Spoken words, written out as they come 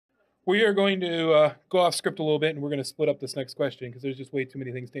we are going to go off script a little bit, and we're going to split up this next question because there's just way too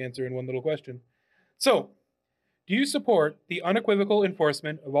many things to answer in one little question. So, do you support the unequivocal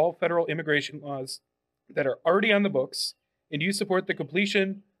enforcement of all federal immigration laws that are already on the books? And do you support the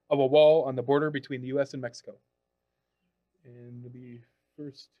completion of a wall on the border between the U.S. and Mexico? And it'll be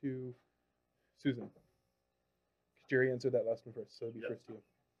first to Susan. Jerry answered that last one first, so it'll be first to you.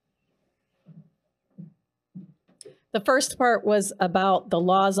 The first part was about the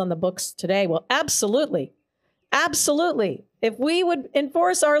laws on the books today. Well, absolutely. Absolutely. If we would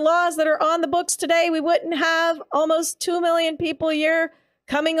enforce our laws that are on the books today, we wouldn't have almost 2 million people a year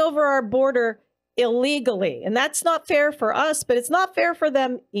coming over our border illegally. And that's not fair for us, but it's not fair for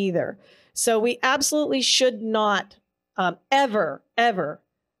them either. So we absolutely should not ever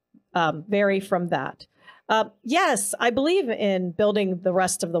vary from that. Yes, I believe in building the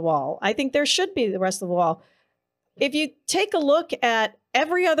rest of the wall. I think there should be the rest of the wall. If you take a look at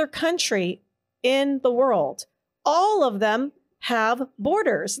every other country in the world, all of them have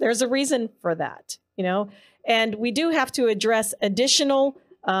borders. There's a reason for that, you know, and we do have to address additional,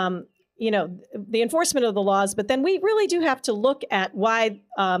 you know, the enforcement of the laws, but then we really do have to look at why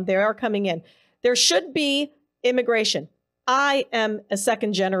they are coming in. There should be immigration. I am a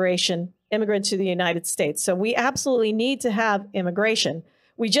second generation immigrant to the United States, so we absolutely need to have immigration.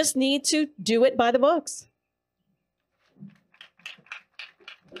 We just need to do it by the books.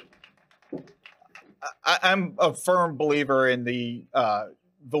 I'm a firm believer in the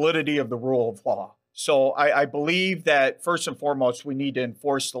validity of the rule of law. So I believe that first and foremost, we need to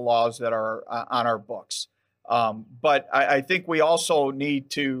enforce the laws that are on our books. But I think we also need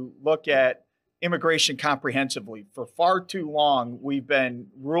to look at immigration comprehensively. For far too long, we've been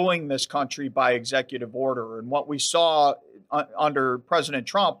ruling this country by executive order. And what we saw under President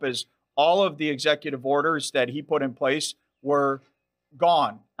Trump is all of the executive orders that he put in place were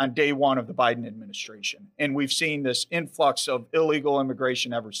gone on day one of the Biden administration. And we've seen this influx of illegal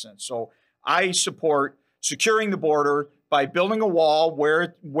immigration ever since. So I support securing the border by building a wall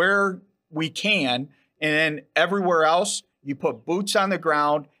where we can, and then everywhere else, you put boots on the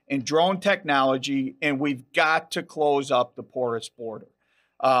ground and drone technology, and we've got to close up the porous border.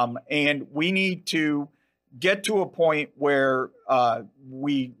 And we need to get to a point where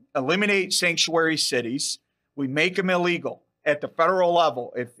we eliminate sanctuary cities, we make them illegal at the federal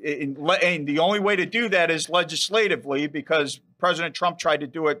level. And the only way to do that is legislatively, because President Trump tried to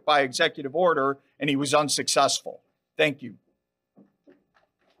do it by executive order and he was unsuccessful. Thank you.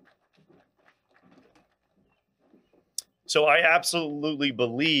 So I absolutely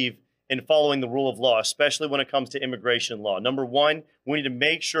believe in following the rule of law, especially when it comes to immigration law. Number one, we need to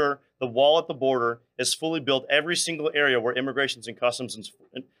make sure the wall at the border is fully built every single area where Immigration and Customs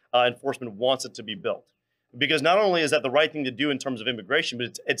Enforcement wants it to be built. Because not only is that the right thing to do in terms of immigration,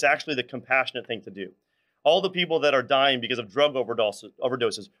 but it's actually the compassionate thing to do. All the people that are dying because of drug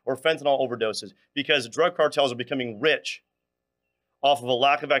overdoses or fentanyl overdoses, because drug cartels are becoming rich off of a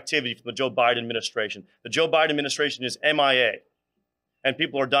lack of activity from the Joe Biden administration. The Joe Biden administration is MIA, and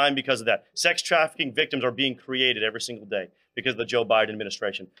people are dying because of that. Sex trafficking victims are being created every single day because of the Joe Biden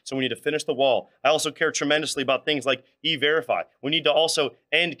administration. So we need to finish the wall. I also care tremendously about things like E-Verify. We need to also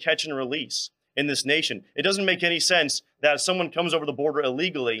end catch and release in this nation. It doesn't make any sense that someone comes over the border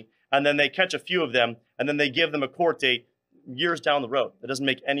illegally and then they catch a few of them and then they give them a court date years down the road. That doesn't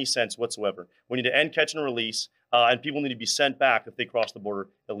make any sense whatsoever. We need to end catch and release, and people need to be sent back if they cross the border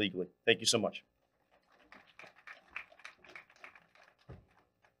illegally. Thank you so much.